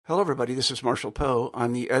Hello, everybody. This is Marshall Poe.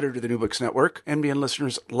 I'm the editor of the New Books Network. NBN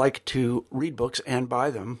listeners like to read books and buy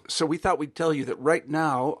them. So we thought we'd tell you that right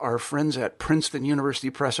now, our friends at Princeton University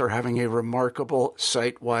Press are having a remarkable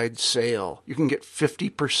site-wide sale. You can get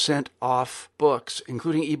 50% off books,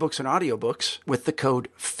 including ebooks and audiobooks, with the code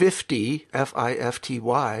 50,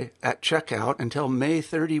 F-I-F-T-Y, at checkout until May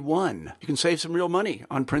 31. You can save some real money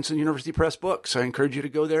on Princeton University Press books. I encourage you to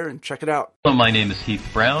go there and check it out. Hello, my name is Heath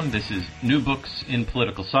Brown. This is New Books in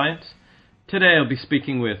Political Science. Today I'll be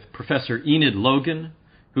speaking with Professor Enid Logan,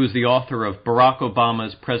 who is the author of Barack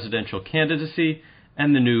Obama's Presidential Candidacy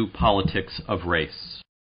and the New Politics of Race.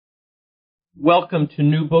 Welcome to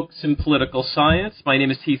New Books in Political Science. My name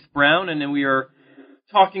is Heath Brown, and we are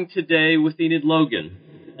talking today with Enid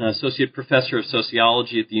Logan, Associate Professor of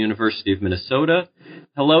Sociology at the University of Minnesota.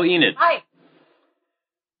 Hello, Enid. Hi.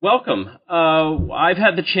 Welcome. I've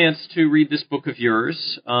had the chance to read this book of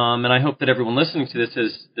yours, and I hope that everyone listening to this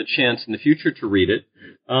has the chance in the future to read it.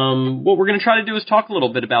 What we're going to try to do is talk a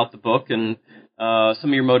little bit about the book and some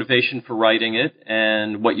of your motivation for writing it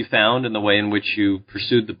and what you found and the way in which you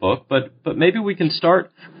pursued the book. But maybe we can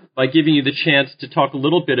start by giving you the chance to talk a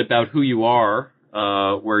little bit about who you are,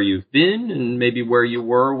 where you've been, and maybe where you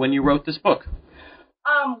were when you wrote this book.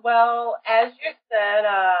 Well, as you said,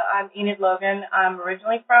 I'm Enid Logan. I'm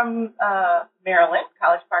originally from Maryland,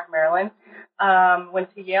 College Park, Maryland.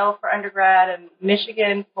 Went to Yale for undergrad and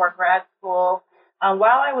Michigan for grad school.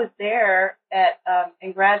 While I was there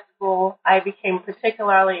in grad school, I became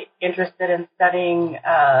particularly interested in studying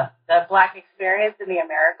the Black experience in the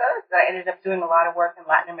Americas. I ended up doing a lot of work in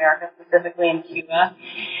Latin America, specifically in Cuba.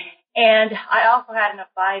 And I also had an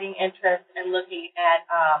abiding interest in looking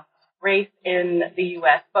at race in the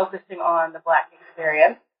U.S., focusing on the Black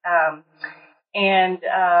experience.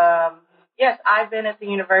 Yes, I've been at the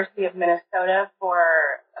University of Minnesota for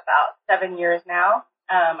about 7 years now.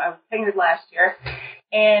 I was tenured last year.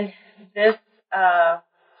 And this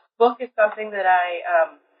book is something that I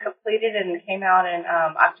completed and came out in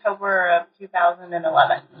October of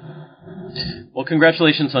 2011. Well,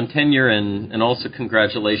 congratulations on tenure and also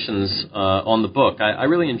congratulations on the book. I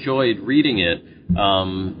really enjoyed reading it.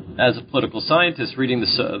 As a political scientist, reading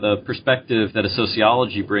the perspective that a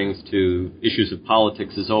sociology brings to issues of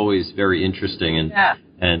politics is always very interesting.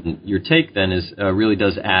 And your take then is really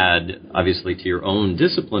does add, obviously, to your own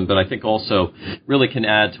discipline, but I think also really can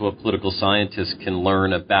add to what political scientists can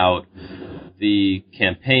learn about the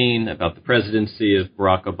campaign, about the presidency of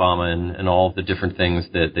Barack Obama, and all the different things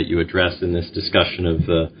that you address in this discussion of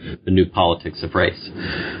the new politics of race.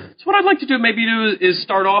 So what I'd like to do is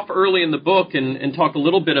start off early in the book and talk a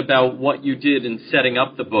little bit about what you did in setting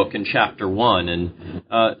up the book in Chapter 1.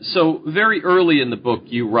 And so very early in the book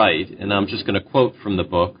you write, and I'm just going to quote from the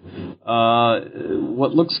book,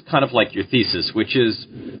 what looks kind of like your thesis, which is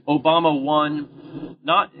Obama won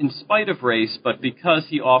not in spite of race, but because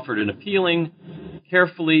he offered an appealing,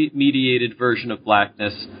 carefully mediated version of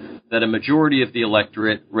blackness that a majority of the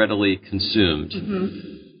electorate readily consumed.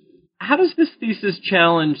 Mm-hmm. How does this thesis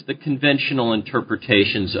challenge the conventional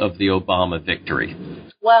interpretations of the Obama victory?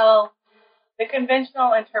 Well, the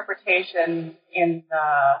conventional interpretation in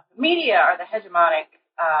the media or the hegemonic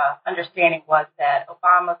understanding was that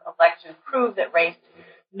Obama's election proved that race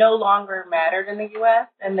no longer mattered in the U.S.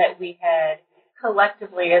 and that we had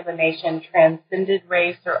collectively as a nation transcended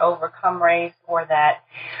race or overcome race, or that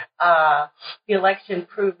the election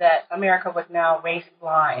proved that America was now race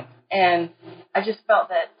blind. And I just felt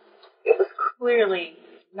that it was clearly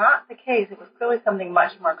not the case. It was clearly something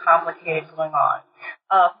much more complicated going on.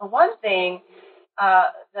 For one thing,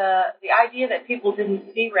 the idea that people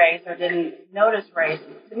didn't see race or didn't notice race,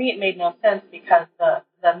 to me it made no sense, because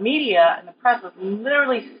the media and the press was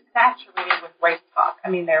literally saturated with race talk. I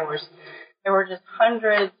mean, there were just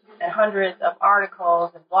hundreds and hundreds of articles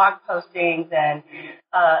and blog postings and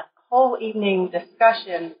whole evening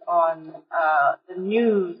discussions on the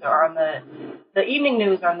news or on the evening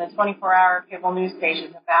news on the 24-hour cable news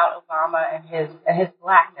stations about Obama and his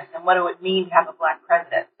blackness and what it would mean to have a black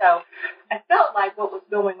president. So I felt like what was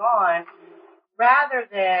going on, rather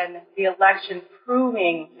than the election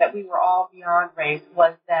proving that we were all beyond race,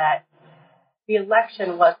 was that the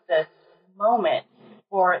election was this moment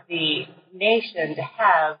for the nation to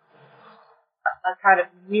have a kind of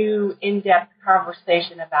new, in-depth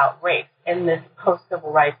conversation about race in this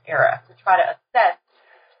post-civil rights era, to try to assess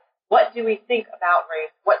what do we think about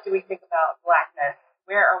race, what do we think about blackness,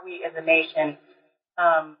 where are we as a nation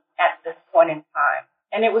at this point in time.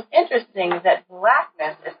 And it was interesting that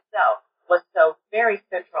blackness itself was so very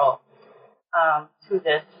central to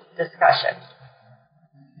this discussion.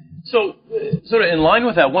 So, sort of in line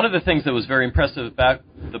with that, one of the things that was very impressive about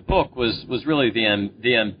the book was really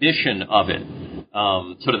the ambition of it,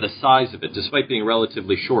 sort of the size of it. Despite being a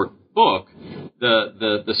relatively short book,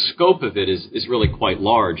 the scope of it is really quite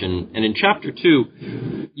large. And in Chapter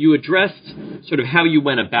 2, you addressed sort of how you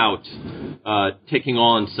went about taking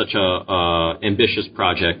on such a ambitious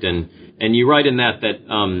project, and you write in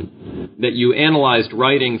that you analyzed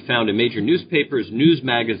writing found in major newspapers, news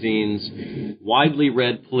magazines, widely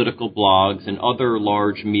read political blogs, and other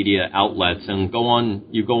large media outlets. And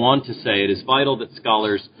you go on to say it is vital that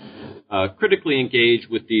scholars critically engage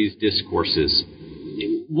with these discourses.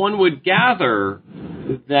 One would gather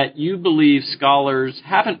that you believe scholars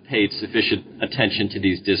haven't paid sufficient attention to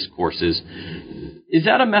these discourses. Is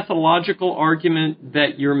that a methodological argument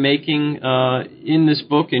that you're making in this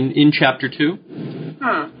book, in Chapter 2?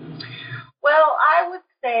 Well, I would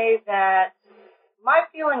say that my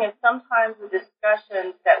feeling is sometimes the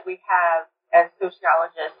discussions that we have as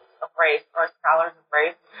sociologists of race or scholars of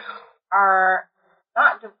race are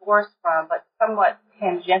not divorced from, but somewhat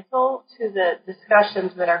tangential to the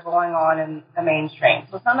discussions that are going on in the mainstream.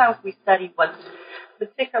 So sometimes we study what's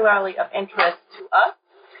particularly of interest to us,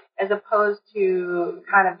 as opposed to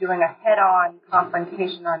kind of doing a head-on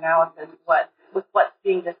confrontation or analysis with what's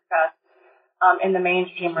being discussed in the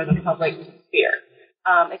mainstream or the public sphere,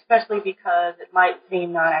 especially because it might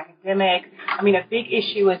seem non-academic. I mean, a big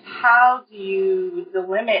issue is how do you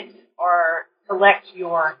delimit or select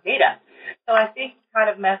your data? So I think kind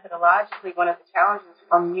of methodologically, one of the challenges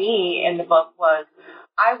for me in the book was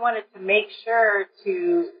I wanted to make sure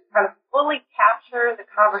to kind of fully capture the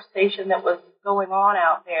conversation that was going on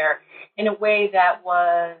out there in a way that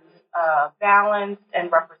was balanced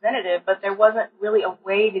and representative, but there wasn't really a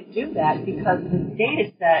way to do that because the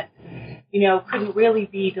data set, couldn't really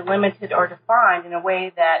be delimited or defined in a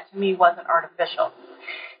way that to me wasn't artificial.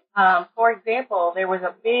 For example, there was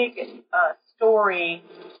a big story.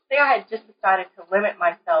 Say I had just decided to limit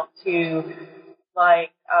myself to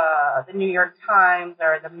the New York Times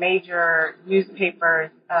or the major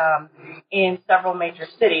newspapers in several major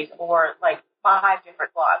cities, or 5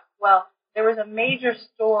 different blogs. Well, there was a major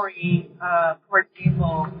story, for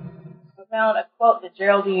example, about a quote that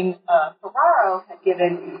Geraldine Ferraro had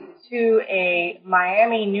given to a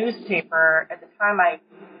Miami newspaper. At the time,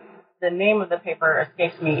 the name of the paper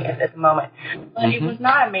escapes me at the moment. But it was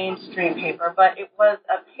not a mainstream paper, but it was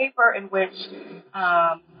a paper in which,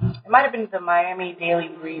 it might have been the Miami Daily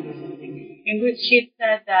Breeze or something, in which she had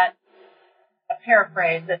said that, a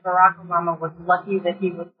paraphrase, that Barack Obama was lucky that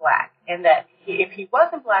he was black, and that if he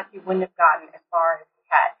wasn't black, he wouldn't have gotten as far as he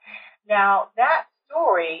had. Now, that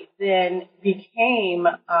story then became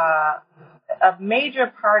a major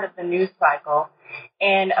part of the news cycle,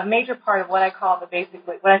 and a major part of what I call what I think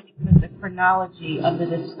is the chronology of the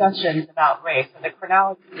discussions about race, or the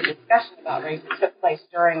chronology of the discussion about race that took place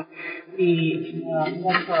during the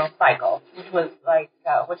electoral cycle, which was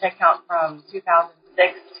which I count from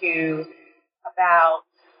 2006 to about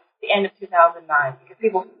the end of 2009, because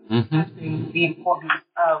people discussing the importance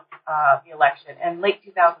of the election. And late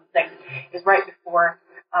 2006 is right before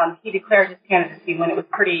he declared his candidacy, when it was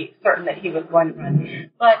pretty certain that he was going to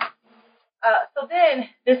run. But so then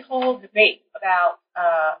this whole debate about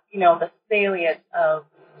the salient of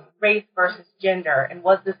race versus gender, and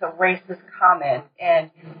was this a racist comment,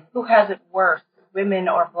 and who has it worse, women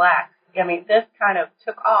or blacks? I mean, this kind of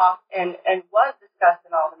took off and was discussed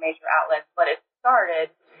in all the major outlets, but it started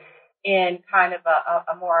in kind of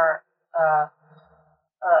a more,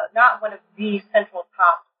 not one of the central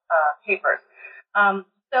top papers.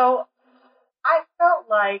 So I felt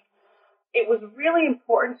like it was really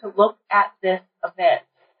important to look at this event,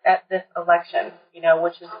 at this election,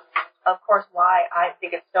 which is, of course, why I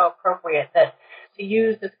think it's so appropriate to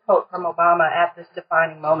use this quote from Obama at this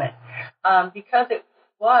defining moment, because it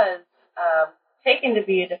was taken to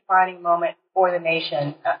be a defining moment for the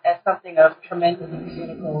nation as something of tremendous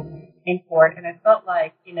political import. And it felt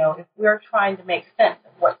like, if we're trying to make sense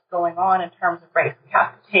of what's going on in terms of race, we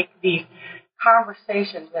have to take these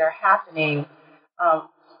conversations that are happening,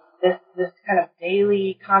 this kind of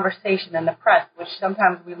daily conversation in the press, which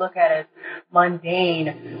sometimes we look at as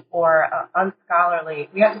mundane or unscholarly.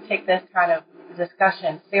 We have to take this kind of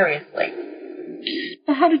discussion seriously.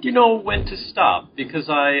 How did you know when to stop? Because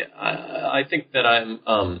I think that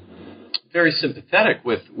I'm very sympathetic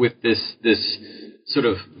with this sort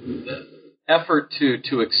of effort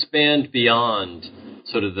to expand beyond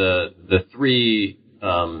sort of the 3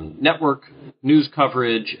 network news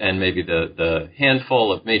coverage and maybe the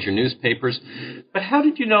handful of major newspapers. But how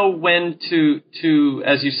did you know when to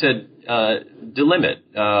as you said, delimit?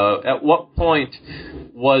 At what point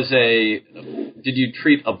was did you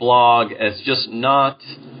treat a blog as just not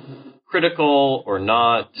critical or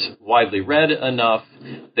not widely read enough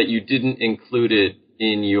that you didn't include it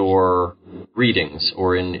in your readings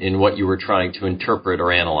or in what you were trying to interpret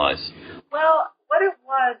or analyze? Well,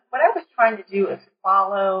 what I was trying to do is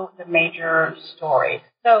follow the major stories.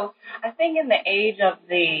 So I think in the age of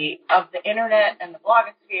the internet and the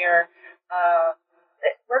blogosphere,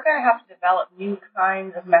 we're going to have to develop new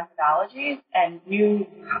kinds of methodologies and new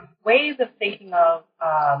ways of thinking of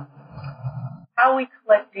how we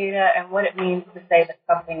collect data and what it means to say that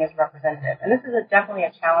something is representative. And this is definitely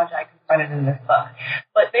a challenge I confronted in this book.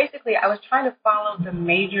 But basically, I was trying to follow the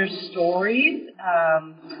major stories.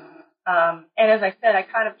 And as I said, I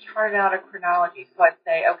kind of charted out a chronology. So I'd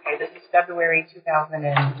say, okay, this is February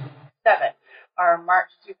 2007 or March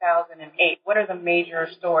 2008. What are the major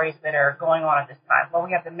stories that are going on at this time? Well,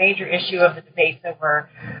 we have the major issue of the debates over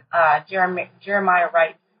Jeremiah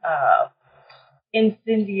Wright's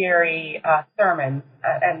incendiary sermons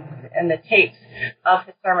and the tapes of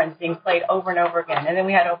his sermons being played over and over again. And then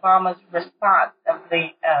we had Obama's response of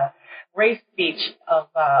the race speech of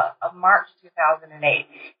March 2008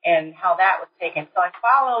 and how that was taken. So I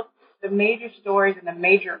followed the major stories and the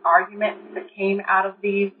major arguments that came out of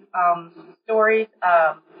these stories.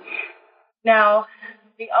 Now,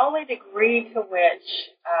 the only degree to which,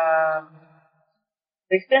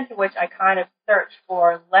 the extent to which I kind of searched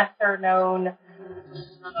for lesser known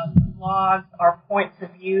blogs or points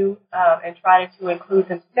of view and tried to include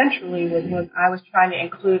them centrally was when I was trying to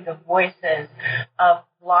include the voices of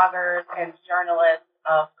bloggers and journalists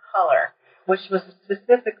of color, which was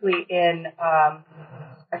specifically in,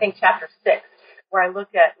 I think, Chapter 6, where I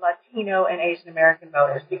looked at Latino and Asian American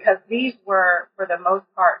voters, because these were, for the most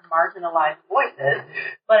part, marginalized voices,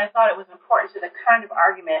 but I thought it was important to the kind of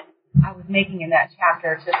argument I was making in that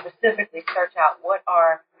chapter to specifically search out what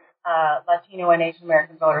are Latino and Asian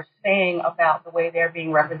American voters saying about the way they're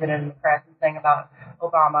being represented in the press and saying about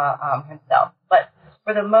Obama himself. But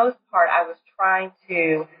for the most part, I was trying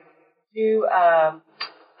to do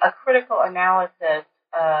a critical analysis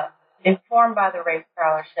informed by the race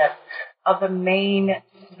scholarship of the main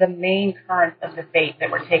currents of debate that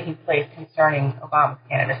were taking place concerning Obama's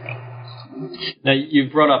candidacy. Now,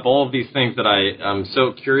 you've brought up all of these things that I'm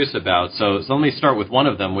so curious about. So let me start with one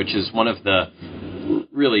of them, which is one of the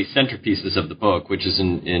really centerpieces of the book, which is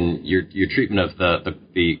in your treatment of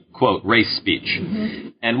the quote, race speech. Mm-hmm.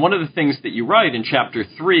 And one of the things that you write in Chapter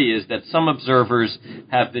 3 is that some observers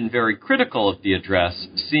have been very critical of the address,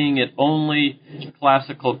 seeing it only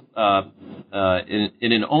classical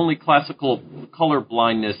in an only classical color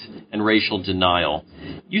blindness and racial denial.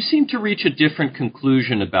 You seem to reach a different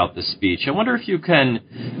conclusion about the speech. I wonder if you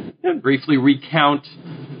can briefly recount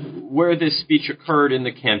where this speech occurred in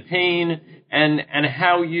the campaign and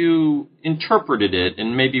how you interpreted it,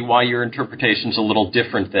 and maybe why your interpretation's a little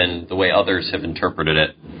different than the way others have interpreted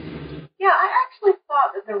it. Yeah, I actually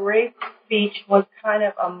thought that the race speech was kind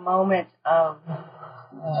of a moment of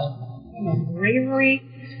bravery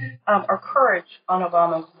or courage on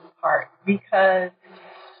Obama's part, because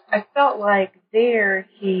I felt like there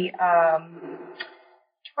he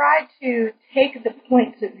tried to take the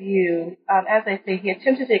points of view, as I say, he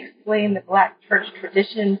attempted to explain the black church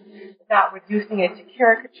tradition without reducing it to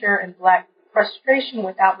caricature, and black frustration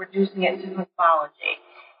without reducing it to mythology,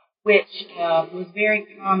 which was very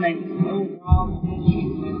common overall.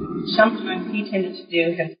 Sometimes he tended to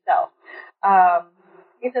do himself.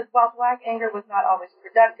 He says, while black anger was not always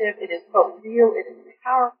productive, it is, quote, real, it is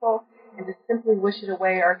powerful, and to simply wish it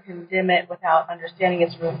away or condemn it without understanding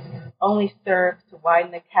its roots only serves to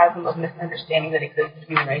widen the chasm of misunderstanding that exists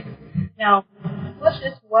between races. Now, what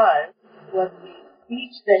this was the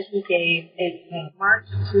speech that he gave in March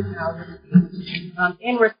of 2008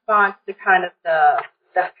 in response to kind of the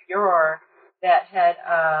furor that had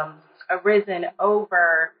arisen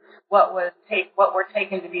over what were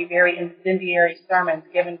taken to be very incendiary sermons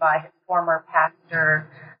given by his former pastor,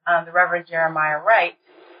 the Reverend Jeremiah Wright,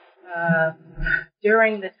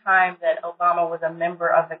 during the time that Obama was a member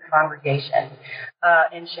of the congregation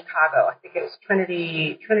in Chicago. I think it was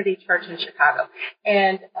Trinity Church in Chicago.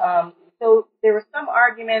 And so there were some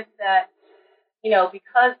arguments that,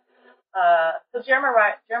 because so Jeremiah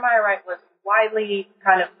Wright was widely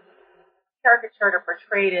kind of caricatured or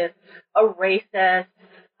portrayed as a racist,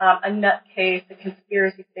 a nutcase, a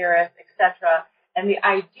conspiracy theorist, etc. And the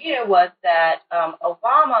idea was that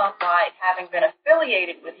Obama, by having been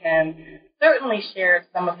affiliated with him, certainly shared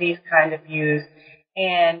some of these kind of views.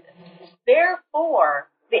 And therefore,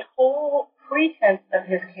 the whole pretense of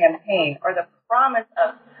his campaign, or the promise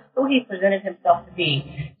of who he presented himself to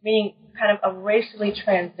be, meaning kind of a racially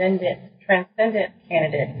transcendent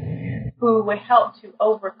candidate who would help to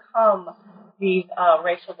overcome these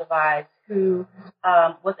racial divides, who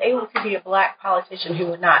was able to be a black politician who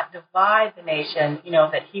would not divide the nation,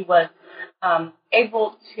 that he was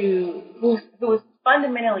able to, who was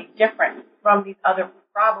fundamentally different from these other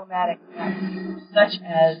problematic men, such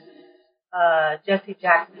as Jesse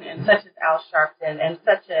Jackson and such as Al Sharpton and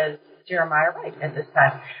such as Jeremiah Wright at this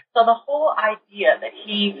time. So the whole idea that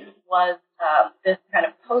he was this kind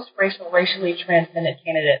of post-racial, racially transcendent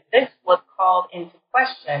candidate, this was called into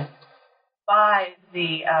question by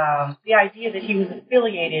the idea that he was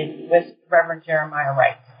affiliated with Reverend Jeremiah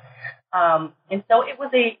Wright. And so it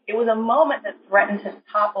was a moment that threatened to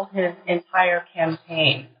topple his entire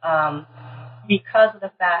campaign because of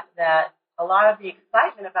the fact that a lot of the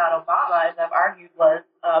excitement about Obama, as I've argued, was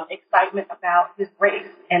excitement about his race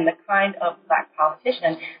and the kind of black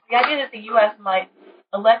politician. The idea that the U.S. might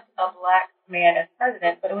elect a black man as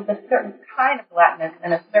president, but it was a certain kind of blackness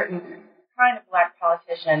and a certain kind of black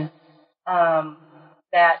politician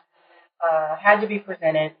that had to be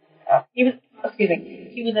presented. He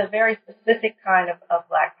was a very specific kind of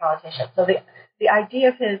black politician. So the idea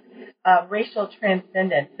of his racial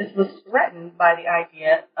transcendence, this was threatened by the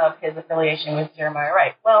idea of his affiliation with Jeremiah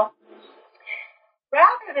Wright. Well,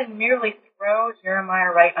 rather than merely throw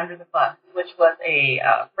Jeremiah Wright under the bus, which was a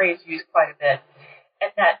phrase used quite a bit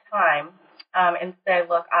at that time, and say,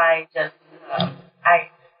 look, I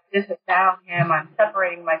disavow him, I'm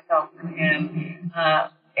separating myself from him.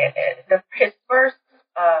 His first,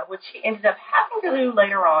 which he ended up having to do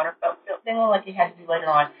later on, or feeling like he had to do later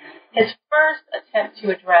on, his first attempt to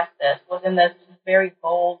address this was in this very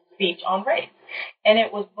bold speech on race. And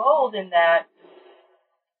it was bold in that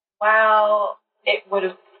while it would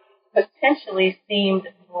have potentially seemed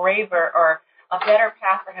braver or a better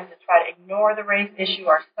path for him to try to ignore the race issue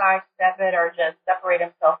or sidestep it or just separate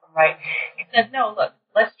himself from Wright, he said, no, look,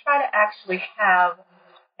 let's try to actually have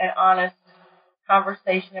an honest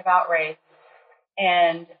conversation about race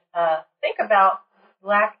and think about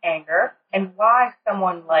black anger and why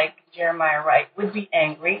someone like Jeremiah Wright would be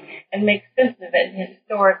angry and make sense of it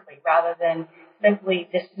historically rather than simply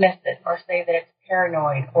dismiss it or say that it's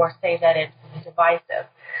paranoid or say that it's divisive.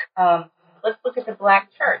 Let's look at the black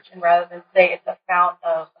church, and rather than say it's a fount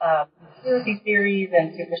of conspiracy theories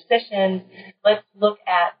and superstitions, let's look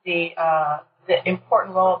at the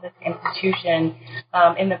important role of this institution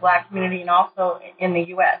in the black community and also in the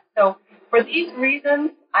U.S. So for these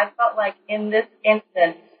reasons, I felt like in this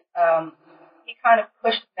instance, he kind of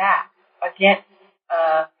pushed back against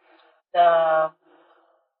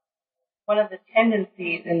one of the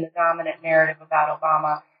tendencies in the dominant narrative about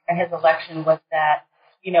Obama and his election was that,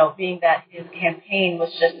 being that his campaign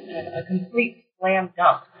was just a complete slam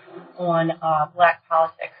dunk on black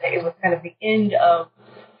politics. It was kind of the end of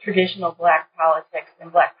traditional black politics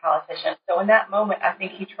and black politicians. So in that moment, I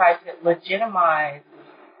think he tried to legitimize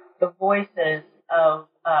the voices of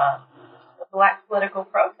the black political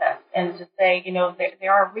protest and to say,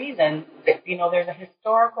 there are reasons that, there's a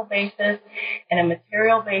historical basis and a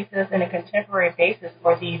material basis and a contemporary basis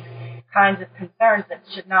for these kinds of concerns that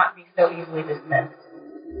should not be so easily dismissed.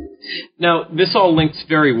 Now, this all links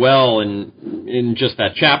very well in just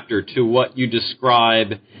that chapter to what you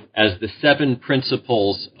describe as the 7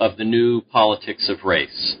 principles of the new politics of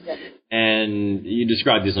race. Yes. And you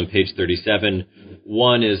describe these on page 37.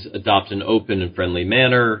 1 is adopt an open and friendly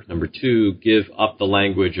manner. Number 2, give up the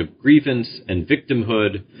language of grievance and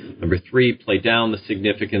victimhood. Number 3, play down the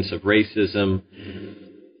significance of racism.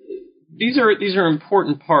 These are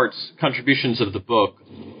important parts, contributions of the book.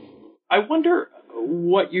 I wonder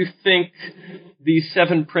what you think these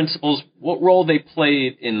 7 principles, what role they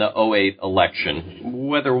played in the 2008 election,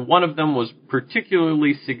 whether one of them was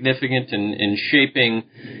particularly significant in shaping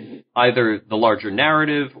either the larger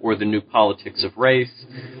narrative or the new politics of race.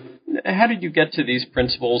 How did you get to these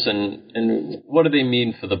principles, and what do they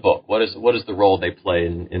mean for the book? What is the role they play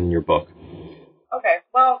in your book? Okay,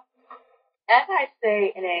 well, as I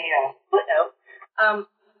say in a footnote,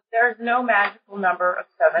 there's no magical number of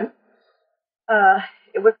 7.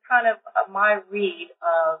 It was kind of my read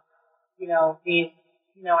of, these,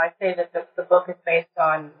 I say that the book is based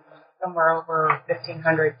on somewhere over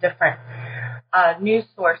 1,500 different news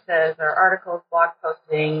sources or articles, blog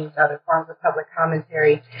postings, other forms of public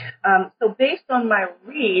commentary. So based on my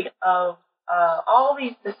read of all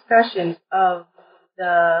these discussions of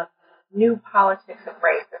the new politics of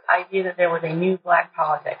race, this idea that there was a new black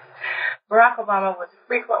politics, Barack Obama was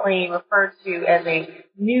frequently referred to as a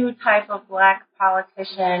new type of black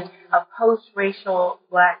politician, a post-racial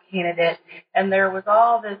black candidate, and there was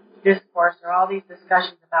all this discourse or all these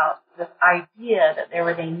discussions about this idea that there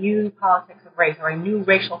was a new politics of race or a new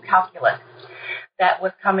racial calculus that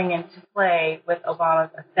was coming into play with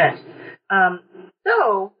Obama's ascent.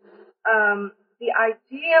 The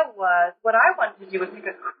idea was, what I wanted to do was take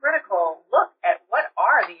a critical look at what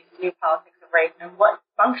are these new politics of race and what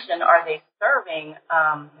function are they serving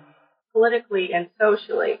politically and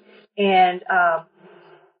socially. And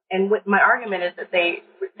what my argument is that they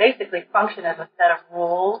basically function as a set of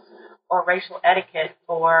rules or racial etiquette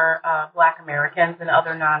for Black Americans and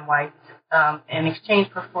other non-whites in exchange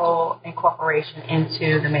for full incorporation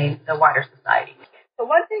into the wider society. So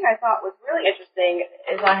one thing I thought was really interesting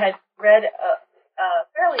is I had read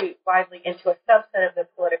fairly widely into a subset of the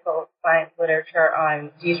political science literature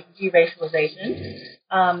on deracialization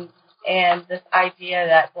and this idea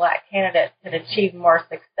that black candidates had achieved more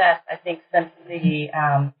success, I think, since the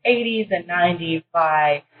 80s and 90s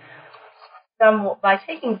by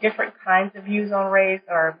taking different kinds of views on race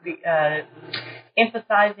or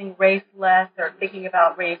emphasizing race less or talking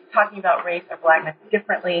about race or blackness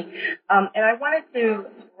differently. And I wanted to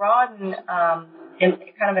broaden and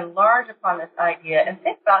kind of enlarge upon this idea and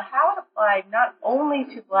think about how it applied not only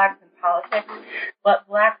to blacks in politics, but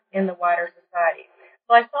blacks in the wider society.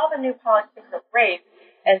 So I saw the new politics of race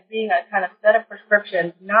as being a kind of set of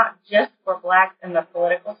prescriptions, not just for blacks in the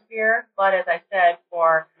political sphere, but as I said,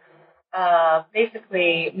 for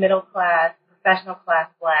basically middle class, professional class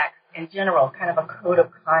blacks in general, kind of a code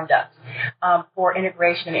of conduct for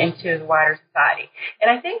integration into the wider society. And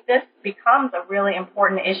I think this becomes a really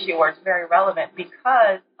important issue, or it's very relevant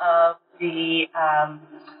because of the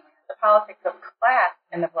politics of class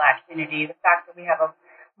in the black community, the fact that we have a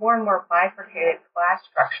more and more bifurcated class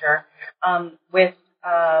structure with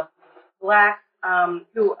blacks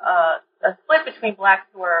who a split between blacks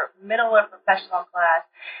who are middle or professional class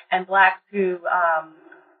and blacks who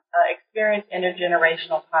experience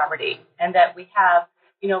intergenerational poverty, and that we have,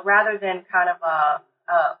 rather than kind of a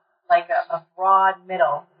broad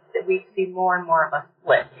middle, that we see more and more of a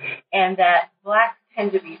split, and that blacks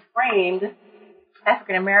tend to be framed.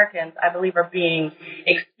 African Americans, I believe, are being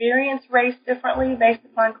experienced race differently based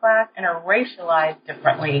upon class and are racialized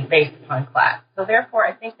differently based upon class. So therefore,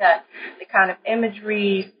 I think that the kind of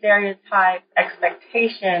imagery, stereotypes,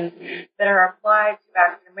 expectations that are applied to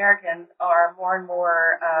African Americans are more and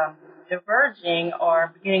more diverging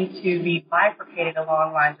or beginning to be bifurcated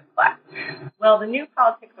along lines of class. Well, the new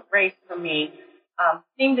politics of race for me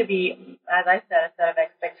seem to be, as I said, a set of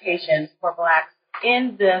expectations for blacks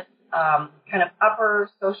in this kind of upper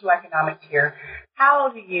socioeconomic tier. How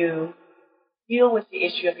do you deal with the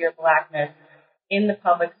issue of your blackness in the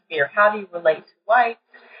public sphere? How do you relate to whites?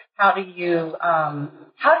 How do you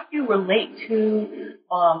relate to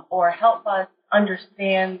or help us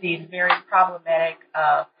understand these very problematic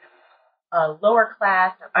lower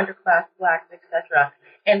class or underclass blacks, etc.?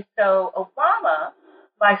 And so Obama,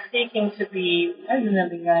 by seeking to be president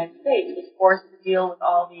of the United States, was forced to deal with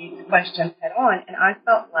all these questions head on, and I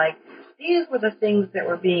felt like these were the things that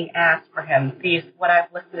were being asked for him, what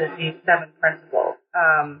I've listed as these 7 principles.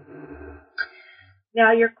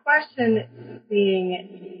 Now, your question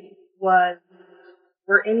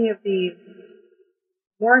were any of these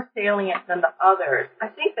more salient than the others? I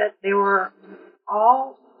think that they were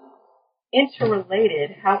all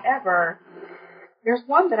interrelated. However, there's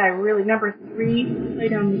one that I really, number 3, lay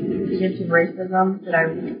down the prevention of racism, that I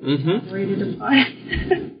rated upon.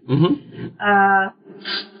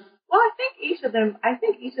 Well, I think each of them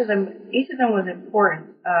was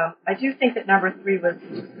important. I do think that number 3 was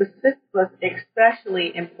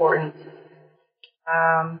especially important.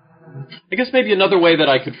 I guess maybe another way that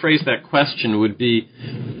I could phrase that question would be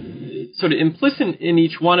sort of implicit in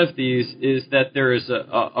each one of these is that there is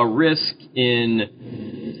a risk in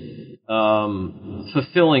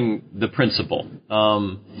fulfilling the principle.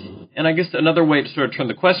 And I guess another way to sort of turn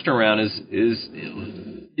the question around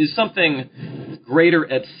is something greater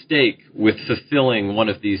at stake with fulfilling one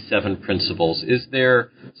of these 7 principles? Is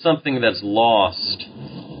there something that's lost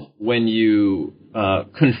when you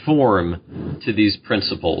conform to these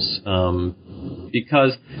principles?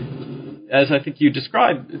 Because, as I think you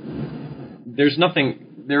described,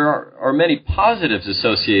 there are many positives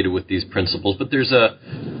associated with these principles, but there's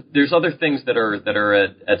other things that are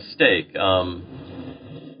at stake.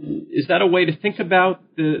 Is that a way to think about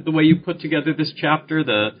the way you put together this chapter,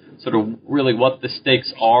 the sort of really what the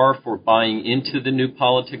stakes are for buying into the new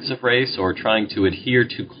politics of race or trying to adhere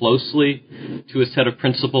too closely to a set of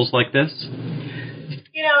principles like this?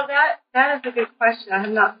 That is a good question. I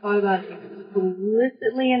have not thought about it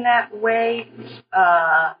explicitly in that way,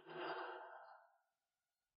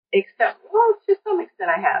 except, well, to some extent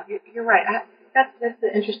I have. You're right. That's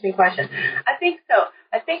an interesting question. I think so.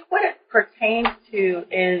 I think what it pertains to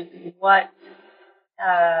is what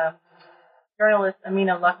journalist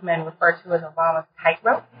Enid Logan referred to as Obama's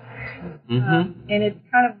tightrope. And it's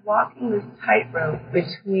kind of walking this tightrope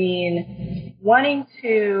between wanting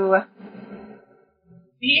to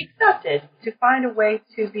be accepted, to find a way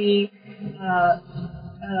to be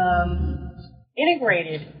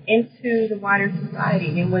integrated into the wider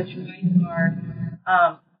society in which whites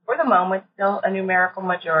are, for the moment, still a numerical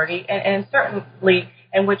majority, and certainly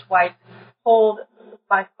in which whites hold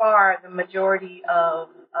by far the majority of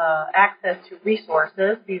access to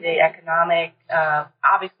resources, be they economic,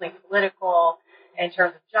 obviously political, in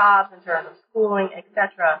terms of jobs, in terms of schooling,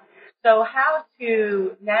 etc. So how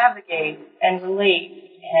to navigate and relate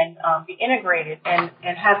and be integrated and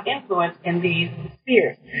have influence in these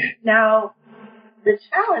spheres. Now, the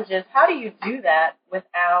challenge is, how do you do that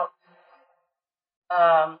without,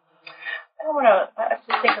 I have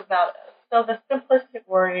to think about, so the simplistic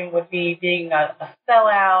wording would be being a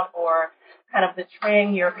sellout or kind of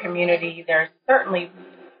betraying your community. There's certainly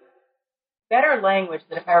better language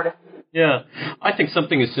that if I were to... Yeah, I think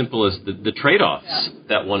something as simple as the trade-offs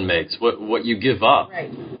that one makes, what you give up.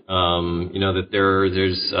 Right. That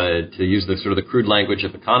there's to use the sort of the crude language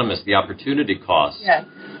of economists, the opportunity cost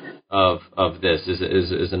of this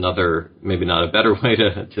is another, maybe not a better way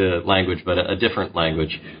to language, but a different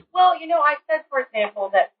language. Well, I said, for example,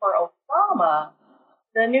 that for Obama,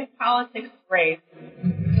 the new politics race,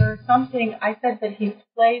 or something, I said that he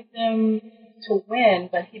played them to win,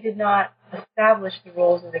 but he did not establish the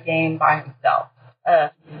rules of the game by himself,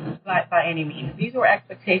 by any means. These were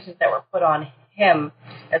expectations that were put on him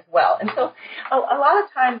as well. And so a lot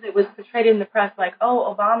of times it was portrayed in the press like,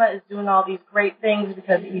 oh, Obama is doing all these great things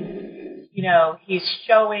because he's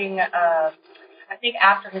showing, I think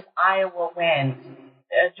after his Iowa win,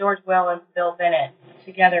 George Will and Bill Bennett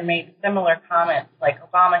together made similar comments like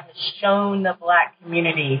Obama has shown the black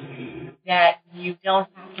community that you don't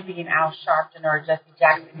have to be an Al Sharpton or a Jesse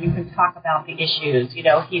Jackson. You can talk about the issues.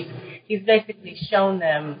 He's basically shown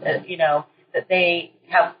them that, that they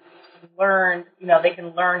have learned, they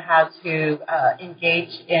can learn how to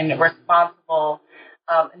engage in responsible,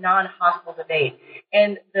 non-hostile debate.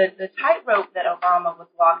 And the tightrope that Obama was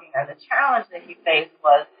walking, or the challenge that he faced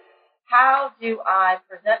was, how do I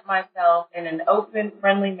present myself in an open,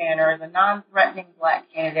 friendly manner as a non-threatening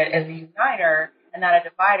black candidate, as a uniter and not a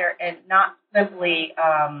divider, and not simply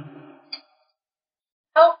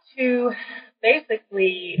help to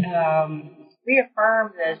basically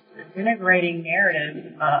reaffirm this integrating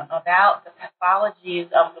narrative about the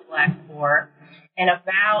pathologies of the black poor and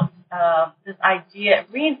about this idea,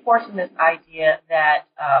 reinforcing this idea that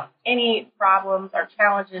any problems or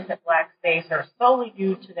challenges that blacks face are solely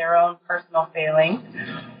due to their own personal failings,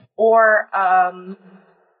 or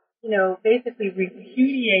basically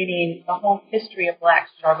repudiating the whole history of black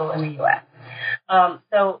struggle in the U.S.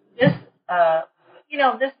 So this,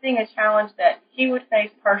 this being a challenge that he would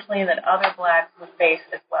face personally and that other blacks would face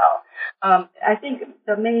as well. I think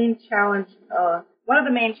the main challenge, one of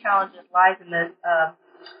the main challenges lies in this,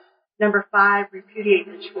 number 5, repudiate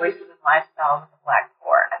the choices and lifestyles of the black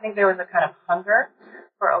poor. I think there was a kind of hunger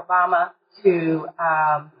for Obama to,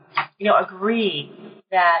 agree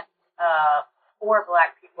that poor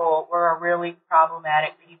black people were a really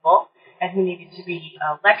problematic people and who needed to be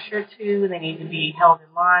lectured to, they needed to be held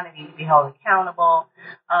in line, they needed to be held accountable.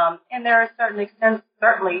 And there are certain extents,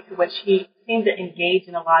 certainly, to which he seemed to engage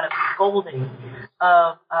in a lot of scolding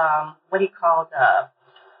of what he called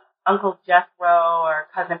Uncle Jethro or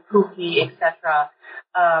Cousin Pookie, etc.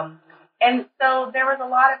 And so there was a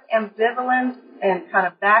lot of ambivalence and kind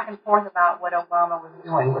of back and forth about what Obama was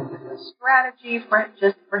doing. Was this a strategy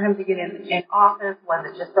for him to get in office? Was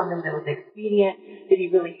it just something that was expedient? Did he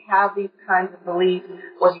really have these kinds of beliefs?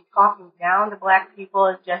 Was he talking down to black people,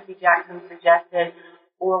 as Jesse Jackson suggested?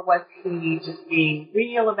 Or was he just being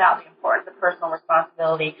real about the importance of personal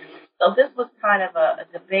responsibility? So this was kind of a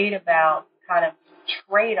debate about kind of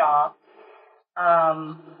trade-off.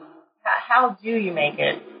 How do you make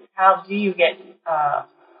it? How do you get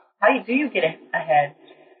ahead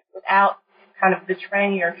without kind of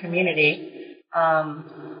betraying your community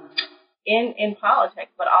in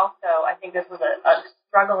politics? But also, I think this was a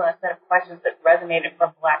struggle and a set of questions that resonated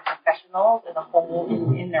for black professionals as a whole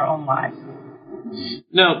in their own lives.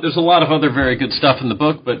 No, there's a lot of other very good stuff in the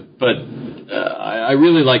book, but I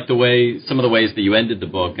really like some of the ways that you ended the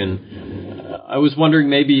book, and I was wondering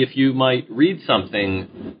maybe if you might read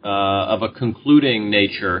something of a concluding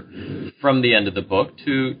nature from the end of the book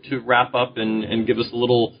to wrap up and give us a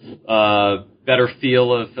little better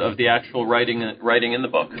feel of the actual writing in the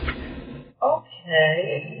book.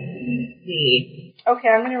 Okay. Let's see. Okay,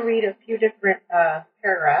 I'm going to read a few different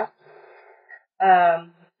paragraphs.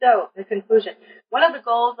 So, the conclusion. One of the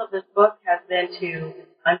goals of this book has been to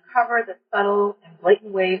uncover the subtle and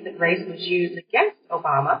blatant ways that race was used against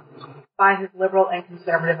Obama by his liberal and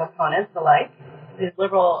conservative opponents alike. His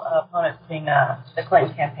liberal opponents being the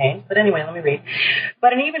Clinton campaign. But anyway, let me read.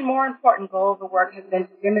 But an even more important goal of the work has been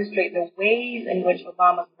to demonstrate the ways in which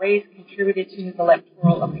Obama's race contributed to his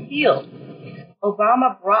electoral appeal.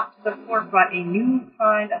 Obama brought to the forefront a new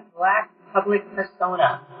kind of black public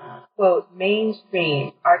persona, quote,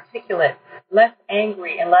 mainstream, articulate, less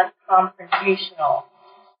angry, and less confrontational.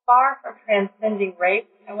 Far from transcending race,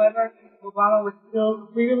 however, Obama was still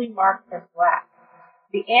clearly marked as black.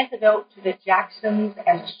 The antidote to the Jacksons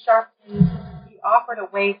and the Sharptons, he offered a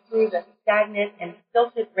way through the stagnant and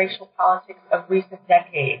stilted racial politics of recent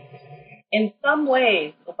decades. In some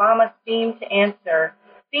ways, Obama seemed the answer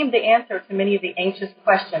to many of the anxious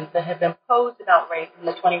questions that have been posed about race in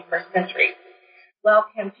the 21st century. While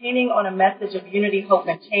campaigning on a message of unity, hope,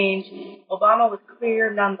 and change, Obama was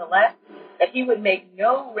clear nonetheless that he would make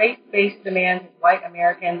no race-based demands of white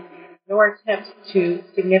Americans nor attempt to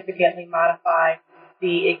significantly modify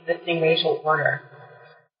the existing racial order.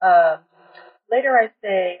 Later I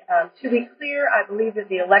say, to be clear, I believe that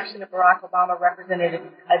the election of Barack Obama represented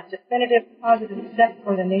a definitive positive step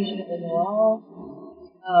for the nation overall.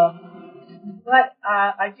 But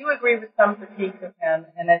I do agree with some critiques of him,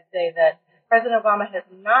 and I say that President Obama has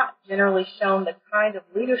not generally shown the kind of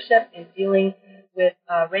leadership in dealing with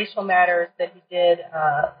racial matters that he did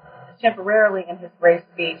temporarily in his race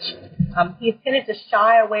speech. He tended to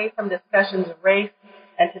shy away from discussions of race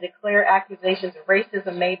and to declare accusations of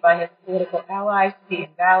racism made by his political allies to be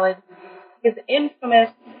invalid. His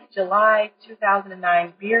infamous July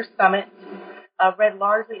 2009 Beer Summit read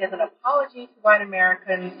largely as an apology to white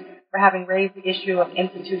Americans for having raised the issue of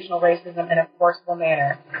institutional racism in a forceful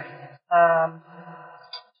manner.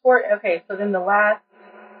 So then the last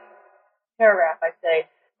paragraph, I say,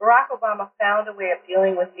 Barack Obama found a way of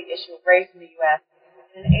dealing with the issue of race in the U.S.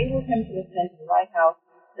 and enabled him to ascend to the White House.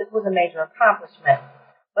 This was a major accomplishment.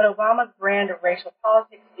 But Obama's brand of racial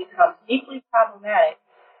politics becomes deeply problematic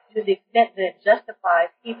to the extent that it justifies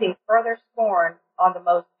heaping further scorn on the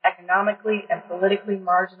most economically and politically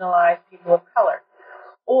marginalized people of color,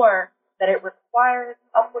 or that it requires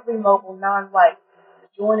upwardly mobile non-whites to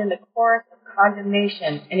join in the chorus of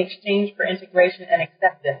condemnation in exchange for integration and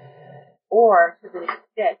acceptance, or to the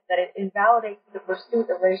extent that it invalidates the pursuit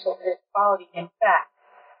of racial equality in fact,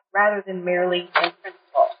 rather than merely in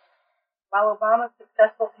principle. While Obama's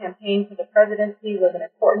successful campaign for the presidency was an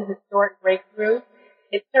important historic breakthrough,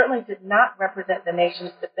 it certainly did not represent the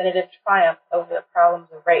nation's definitive triumph over the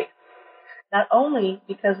problems of race. Not only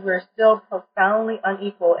because we're still profoundly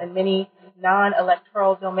unequal in many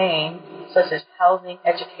non-electoral domains, such as housing,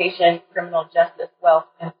 education, criminal justice, wealth,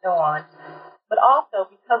 and so on, but also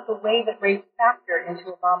because the way that race factored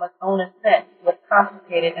into Obama's own ascent was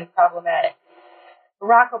complicated and problematic.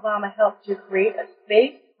 Barack Obama helped to create a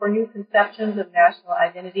space for new conceptions of national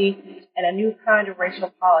identity and a new kind of racial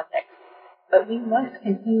politics. But we must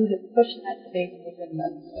continue to push that space within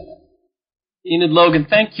us. Enid Logan,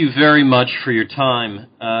 thank you very much for your time.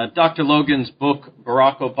 Dr. Logan's book,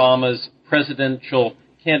 Barack Obama's Presidential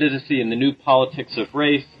Candidacy and the New Politics of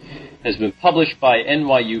Race, has been published by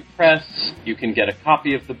NYU Press. You can get a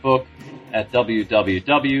copy of the book at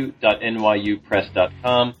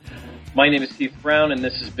www.nyupress.com. My name is Keith Brown, and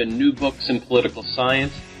this has been New Books in Political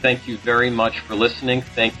Science. Thank you very much for listening.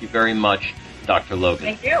 Thank you very much, Dr. Logan.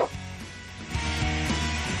 Thank you.